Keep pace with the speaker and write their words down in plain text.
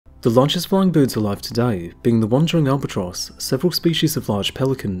The largest flying birds alive today, being the wandering albatross, several species of large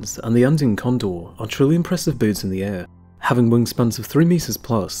pelicans, and the Andean condor, are truly impressive birds in the air, having wingspans of 3 meters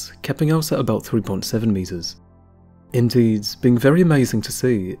plus, capping out at about 3.7 meters. Indeed, being very amazing to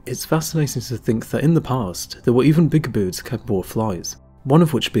see, it's fascinating to think that in the past, there were even bigger birds capable of flight, one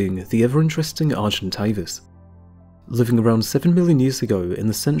of which being the ever-interesting Argentavis. Living around 7 million years ago in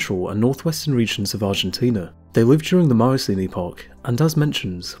the central and northwestern regions of Argentina, they lived during the Miocene epoch, and as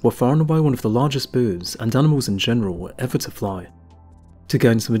mentioned, were far and away one of the largest birds and animals in general ever to fly. To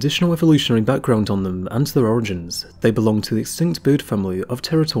gain some additional evolutionary background on them and their origins, they belong to the extinct bird family of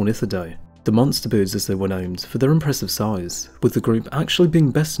Pterotornithidae, the monster birds as they were named for their impressive size, with the group actually being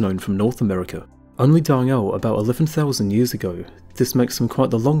best known from North America. Only dying out about 11,000 years ago, this makes them quite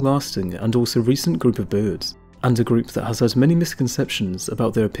the long-lasting and also recent group of birds, and a group that has had many misconceptions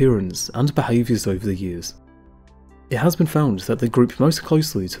about their appearance and behaviours over the years. It has been found that they group most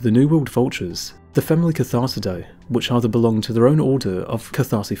closely to the New World vultures, the family Cathartidae, which either belong to their own order of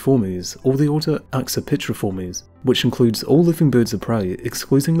Cathartiformes or the order Axopitриformes, which includes all living birds of prey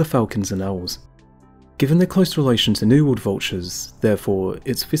excluding the falcons and owls. Given their close relation to New World vultures, therefore,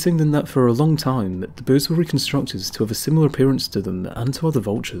 it's fitting then that for a long time the birds were reconstructed to have a similar appearance to them and to other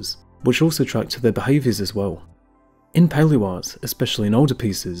vultures, which also track to their behaviours as well. In paleoart, especially in older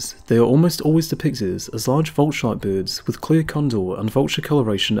pieces, they are almost always depicted as large vulture-like birds with clear condor and vulture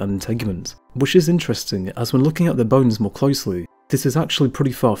coloration and integument, which is interesting as when looking at their bones more closely, this is actually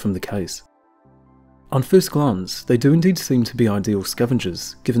pretty far from the case. On first glance, they do indeed seem to be ideal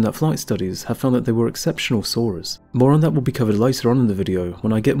scavengers, given that flight studies have found that they were exceptional soarers. More on that will be covered later on in the video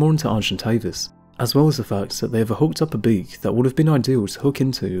when I get more into Argentavis, as well as the fact that they have a hooked upper beak that would have been ideal to hook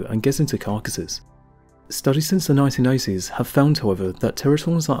into and get into carcasses. Studies since the 1980s have found, however, that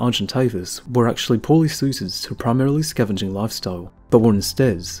pterotorns like Argentavis were actually poorly suited to a primarily scavenging lifestyle, but were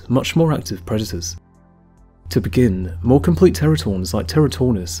instead much more active predators. To begin, more complete pterotorns like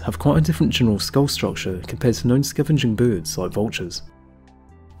Pterotornis have quite a different general skull structure compared to known scavenging birds like vultures.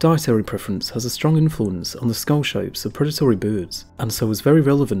 Dietary preference has a strong influence on the skull shapes of predatory birds, and so is very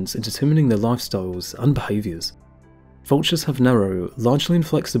relevant in determining their lifestyles and behaviours. Vultures have narrow, largely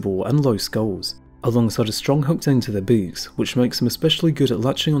inflexible and low skulls, alongside a strong hooked end to their beaks, which makes them especially good at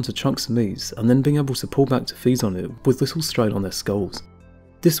latching onto chunks of meat and then being able to pull back to feed on it with little strain on their skulls.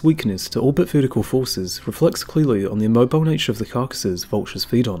 This weakness to all but vertical forces reflects clearly on the immobile nature of the carcasses vultures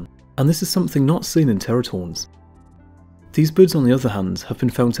feed on, and this is something not seen in pterotorns. These birds on the other hand have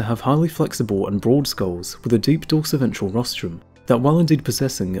been found to have highly flexible and broad skulls with a deep dorsoventral rostrum, that while indeed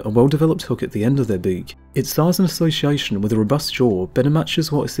possessing a well-developed hook at the end of their beak, its size and association with a robust jaw better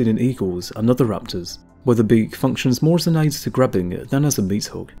matches what is seen in eagles and other raptors, where the beak functions more as an aid to grabbing than as a meat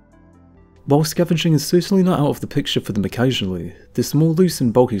hook. While scavenging is certainly not out of the picture for them occasionally, this more loose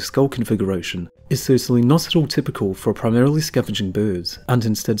and bulky skull configuration is certainly not at all typical for a primarily scavenging bird, and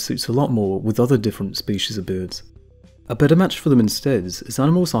instead suits a lot more with other different species of birds. A better match for them instead is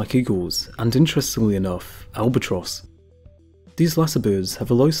animals like eagles, and interestingly enough, albatross. These latter birds have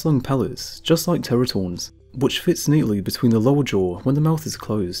a low slung palate, just like pterotorns, which fits neatly between the lower jaw when the mouth is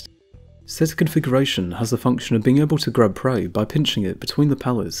closed. Said configuration has the function of being able to grab prey by pinching it between the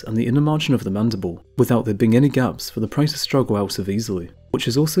palate and the inner margin of the mandible, without there being any gaps for the prey to struggle out of easily, which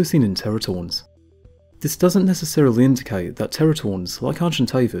is also seen in pterotorns. This doesn't necessarily indicate that pterotorns, like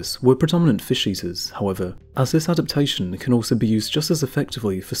Argentavis, were predominant fish eaters, however, as this adaptation can also be used just as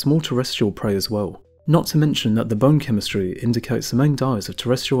effectively for small terrestrial prey as well. Not to mention that the bone chemistry indicates the main diet of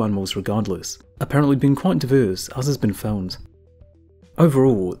terrestrial animals regardless, apparently being quite diverse as has been found.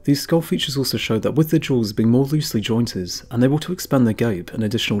 Overall, these skull features also show that with their jaws being more loosely jointed and able to expand their gape an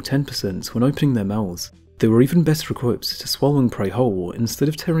additional 10% when opening their mouths, they were even better equipped to swallowing prey whole instead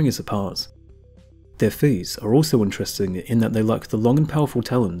of tearing it apart. Their feet are also interesting in that they lack the long and powerful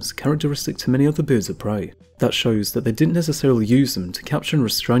talons characteristic to many other birds of prey. That shows that they didn't necessarily use them to capture and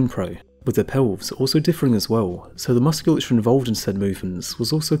restrain prey, with their pelves also differing as well, so the musculature involved in said movements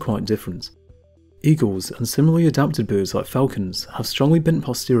was also quite different. Eagles and similarly adapted birds like falcons have strongly bent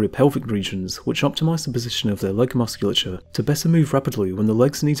posterior pelvic regions which optimise the position of their leg musculature to better move rapidly when the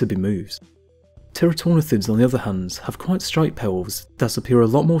legs need to be moved. Pterotornithids on the other hand have quite straight pelves that appear a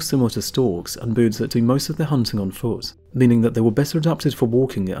lot more similar to storks and birds that do most of their hunting on foot, meaning that they were better adapted for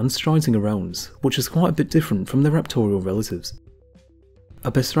walking and striding around, which is quite a bit different from their raptorial relatives. A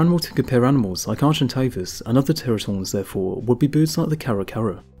better animal to compare animals like Argentavis and other pterotorns therefore would be birds like the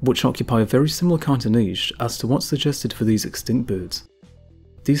caracara, which occupy a very similar kind of niche as to what's suggested for these extinct birds.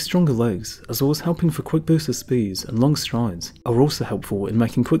 These stronger legs, as well as helping for quick bursts of speed and long strides, are also helpful in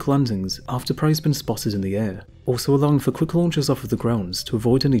making quick landings after prey has been spotted in the air, also allowing for quick launches off of the ground to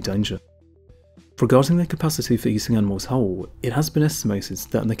avoid any danger. Regarding their capacity for eating animals whole, it has been estimated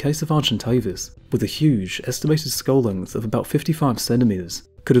that in the case of Argentavis, with a huge, estimated skull length of about 55 cm,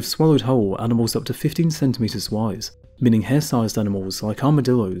 could have swallowed whole animals up to 15 cm wide, meaning hair-sized animals like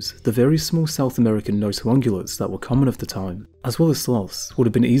armadillos, the very small South American notoungulates that were common at the time, as well as sloths, would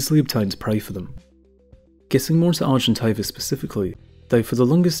have been easily obtained prey for them. Getting more into Argentavis specifically, they for the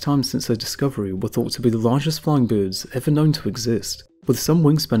longest time since their discovery were thought to be the largest flying birds ever known to exist, with some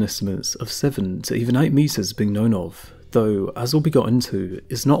wingspan estimates of 7 to even 8 meters being known of, though, as will be got into,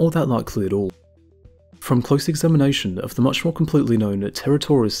 is not all that likely at all. From close examination of the much more completely known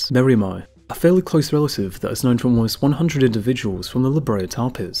Pterotaurus merriami, a fairly close relative that is known from almost 100 individuals from the La Brea tar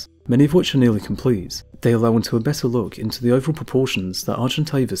pits, many of which are nearly complete, they allow into a better look into the overall proportions that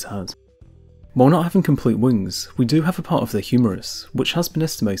Argentavis had. While not having complete wings, we do have a part of their humerus, which has been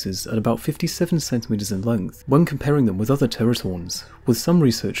estimated at about 57 cm in length when comparing them with other pterotorns, with some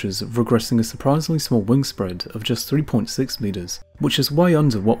researchers regressing a surprisingly small wingspread of just 3.6 meters, which is way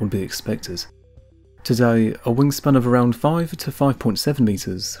under what would be expected. Today, a wingspan of around 5 to 5.7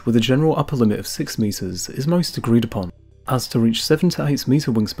 meters, with a general upper limit of 6 meters, is most agreed upon, as to reach 7 to 8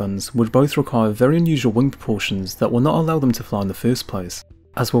 meter wingspans would both require very unusual wing proportions that will not allow them to fly in the first place,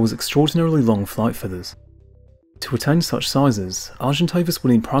 as well as extraordinarily long flight feathers. To attain such sizes, Argentavis will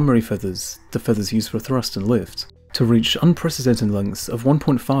need primary feathers, the feathers used for thrust and lift, to reach unprecedented lengths of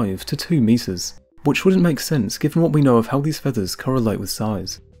 1.5 to 2 meters, which wouldn't make sense given what we know of how these feathers correlate with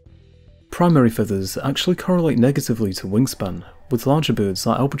size. Primary feathers actually correlate negatively to wingspan, with larger birds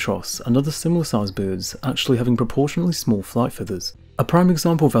like albatross and other similar sized birds actually having proportionally small flight feathers. A prime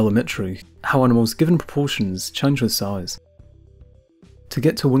example of allometry, how animals given proportions change with size. To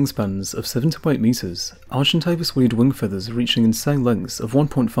get to wingspans of 7 to 8 meters, Argentavis will need wing feathers reaching insane lengths of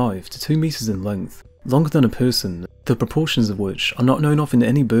 1.5 to 2 meters in length, longer than a person, the proportions of which are not known of in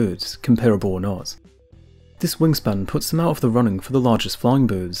any bird, comparable or not. This wingspan puts them out of the running for the largest flying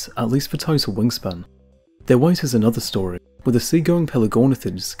birds, at least for total wingspan. Their weight is another story, with the seagoing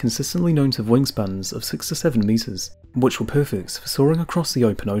pelargonithids consistently known to have wingspans of 6 to 7 meters, which were perfect for soaring across the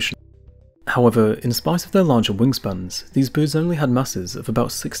open ocean. However, in spite of their larger wingspans, these birds only had masses of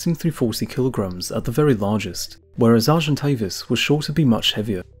about 16 through 40 kilograms at the very largest, whereas Argentavis was sure to be much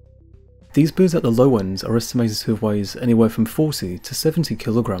heavier. These birds at the low end are estimated to have weighed anywhere from 40 to 70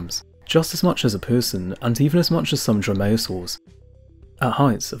 kilograms, just as much as a person and even as much as some dromaeosaurs. At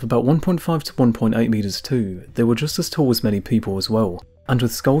heights of about 1.5 to 1.8 meters too, they were just as tall as many people as well, and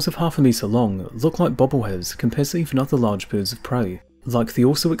with skulls of half a meter long, look like bobbleheads compared to even other large birds of prey, like the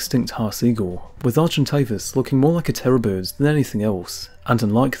also extinct Haar-seagull, with Argentavis looking more like a terror bird than anything else, and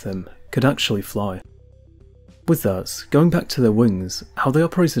unlike them, could actually fly. With that, going back to their wings, how they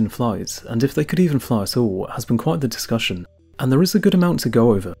operated in flight, and if they could even fly at all, has been quite the discussion, and there is a good amount to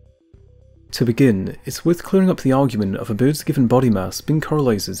go over. To begin, it's worth clearing up the argument of a bird's given body mass being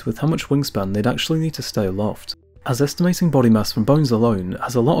correlated with how much wingspan they'd actually need to stay aloft, as estimating body mass from bones alone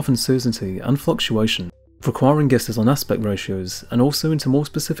has a lot of uncertainty and fluctuation, requiring guesses on aspect ratios and also into more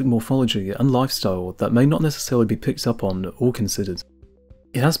specific morphology and lifestyle that may not necessarily be picked up on or considered.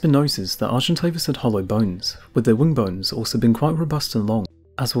 It has been noticed that Argentavis had hollow bones, with their wing bones also being quite robust and long,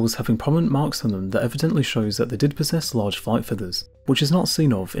 as well as having prominent marks on them that evidently shows that they did possess large flight feathers, which is not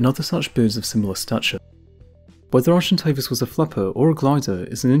seen of in other such birds of similar stature. Whether Argentavis was a flapper or a glider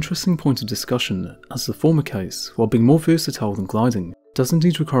is an interesting point of discussion, as the former case, while being more versatile than gliding, does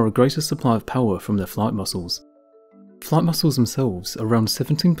indeed require a greater supply of power from their flight muscles. Flight muscles themselves are around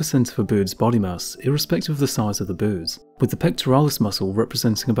 17% of a bird's body mass, irrespective of the size of the birds, with the pectoralis muscle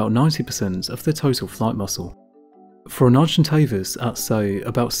representing about 90% of their total flight muscle. For an Argentavis at, say,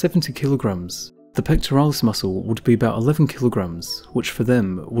 about 70 kilograms, the pectoralis muscle would be about 11 kilograms, which for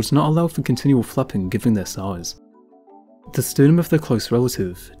them would not allow for continual flapping given their size. The sternum of their close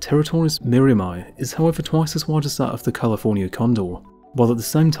relative, Pterotaurus merriami, is however twice as wide as that of the California condor, while at the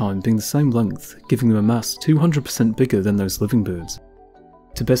same time being the same length, giving them a mass 200% bigger than those living birds.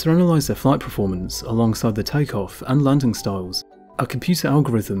 To better analyse their flight performance alongside their takeoff and landing styles, a computer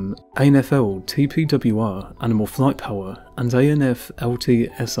algorithm, ANFL-TPWR Animal Flight Power and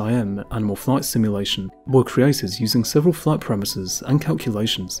ANF-LTSIM Animal Flight Simulation were created using several flight parameters and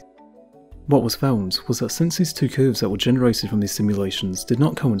calculations. What was found was that since these two curves that were generated from these simulations did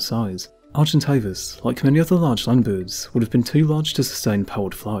not coincide, Argentavis, like many other large land birds, would have been too large to sustain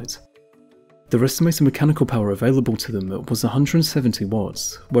powered flight. Their estimated mechanical power available to them was 170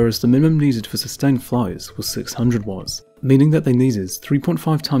 watts, whereas the minimum needed for sustained flight was 600 watts, meaning that they needed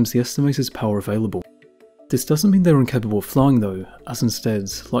 3.5 times the estimated power available. This doesn't mean they were incapable of flying though, as instead,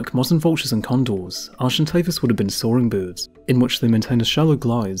 like modern vultures and condors, Argentavis would have been soaring birds, in which they maintain a shallow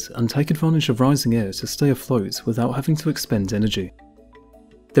glide and take advantage of rising air to stay afloat without having to expend energy.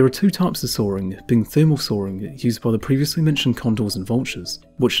 There are two types of soaring, being thermal soaring, used by the previously mentioned condors and vultures,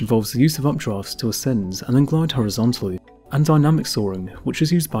 which involves the use of updrafts to ascend and then glide horizontally, and dynamic soaring, which is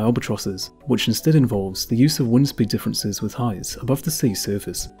used by albatrosses, which instead involves the use of wind speed differences with heights above the sea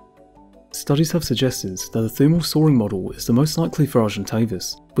surface. Studies have suggested that the thermal soaring model is the most likely for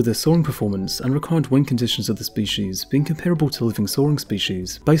Argentavis, with their soaring performance and required wind conditions of the species being comparable to living soaring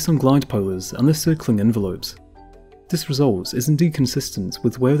species based on glide polars and their circling envelopes. This result is indeed consistent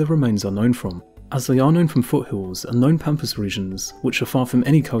with where their remains are known from, as they are known from foothills and known pampas regions, which are far from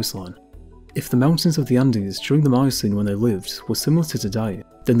any coastline. If the mountains of the Andes during the Miocene when they lived were similar to today,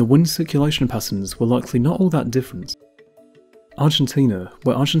 then the wind circulation patterns were likely not all that different. Argentina,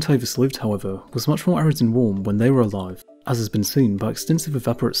 where Argentavis lived however, was much more arid and warm when they were alive, as has been seen by extensive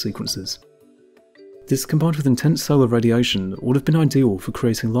evaporate sequences. This combined with intense solar radiation would have been ideal for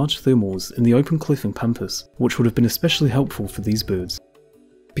creating large thermals in the open cliff and pampas, which would have been especially helpful for these birds.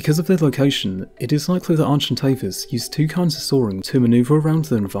 Because of their location, it is likely that Argentavis used two kinds of soaring to manoeuvre around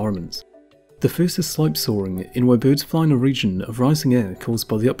their environment. The first is slope soaring, in where birds fly in a region of rising air caused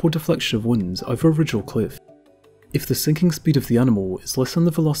by the upward deflection of winds over a ridge or cliff. If the sinking speed of the animal is less than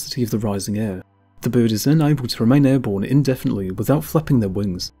the velocity of the rising air, the bird is then able to remain airborne indefinitely without flapping their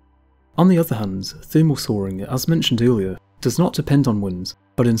wings. On the other hand, thermal soaring, as mentioned earlier, does not depend on winds,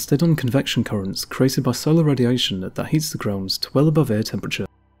 but instead on convection currents created by solar radiation that heats the ground to well above air temperature.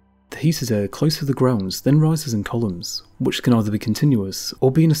 The heated air close to the ground then rises in columns, which can either be continuous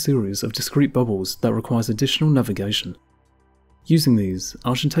or be in a series of discrete bubbles that requires additional navigation. Using these,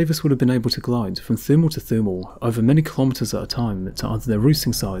 Argentavis would have been able to glide from thermal to thermal over many kilometres at a time to either their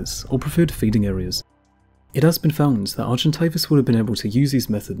roosting sites or preferred feeding areas. It has been found that Argentavis would have been able to use these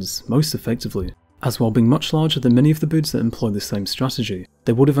methods most effectively, as while being much larger than many of the birds that employ the same strategy,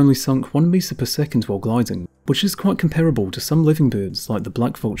 they would have only sunk 1 metre per second while gliding, which is quite comparable to some living birds like the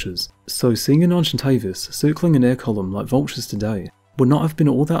black vultures, so seeing an Argentavis circling an air column like vultures today would not have been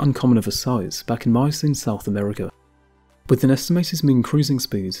all that uncommon of a sight back in Miocene South America. With an estimated mean cruising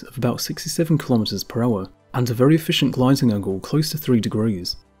speed of about 67 km per hour and a very efficient gliding angle close to 3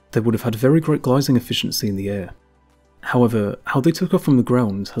 degrees, they would have had very great gliding efficiency in the air. However, how they took off from the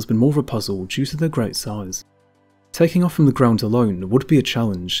ground has been more of a puzzle due to their great size. Taking off from the ground alone would be a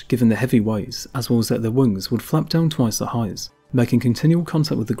challenge given their heavy weight, as well as that their wings would flap down twice the height, making continual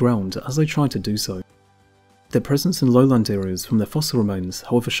contact with the ground as they tried to do so. Their presence in lowland areas from their fossil remains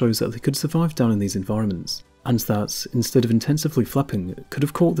however shows that they could survive down in these environments, and that, instead of intensively flapping, could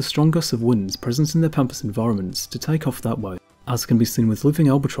have caught the strong gusts of winds present in their pampas environments to take off that way, as can be seen with living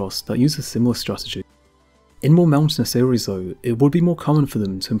albatross that use a similar strategy. In more mountainous areas though, it would be more common for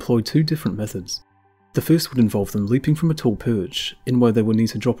them to employ two different methods. The first would involve them leaping from a tall perch, in where they would need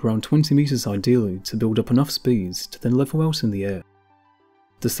to drop around 20 metres ideally to build up enough speed to then level out in the air.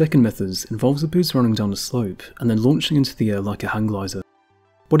 The second method involves the birds running down a slope and then launching into the air like a hang glider.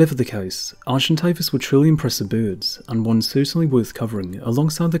 Whatever the case, Argentavis were truly impressive birds, and one certainly worth covering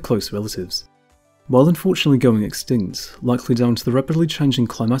alongside their close relatives. While unfortunately going extinct, likely down to the rapidly changing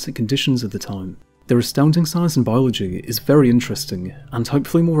climatic conditions of the time, their astounding science and biology is very interesting, and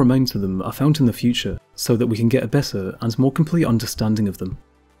hopefully more remains of them are found in the future, so that we can get a better and more complete understanding of them.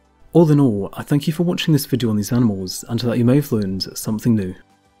 All in all, I thank you for watching this video on these animals, and that you may have learned something new.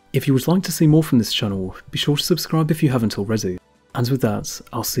 If you would like to see more from this channel, be sure to subscribe if you haven't already. And with that,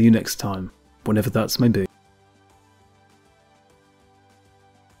 I'll see you next time, whenever that may be.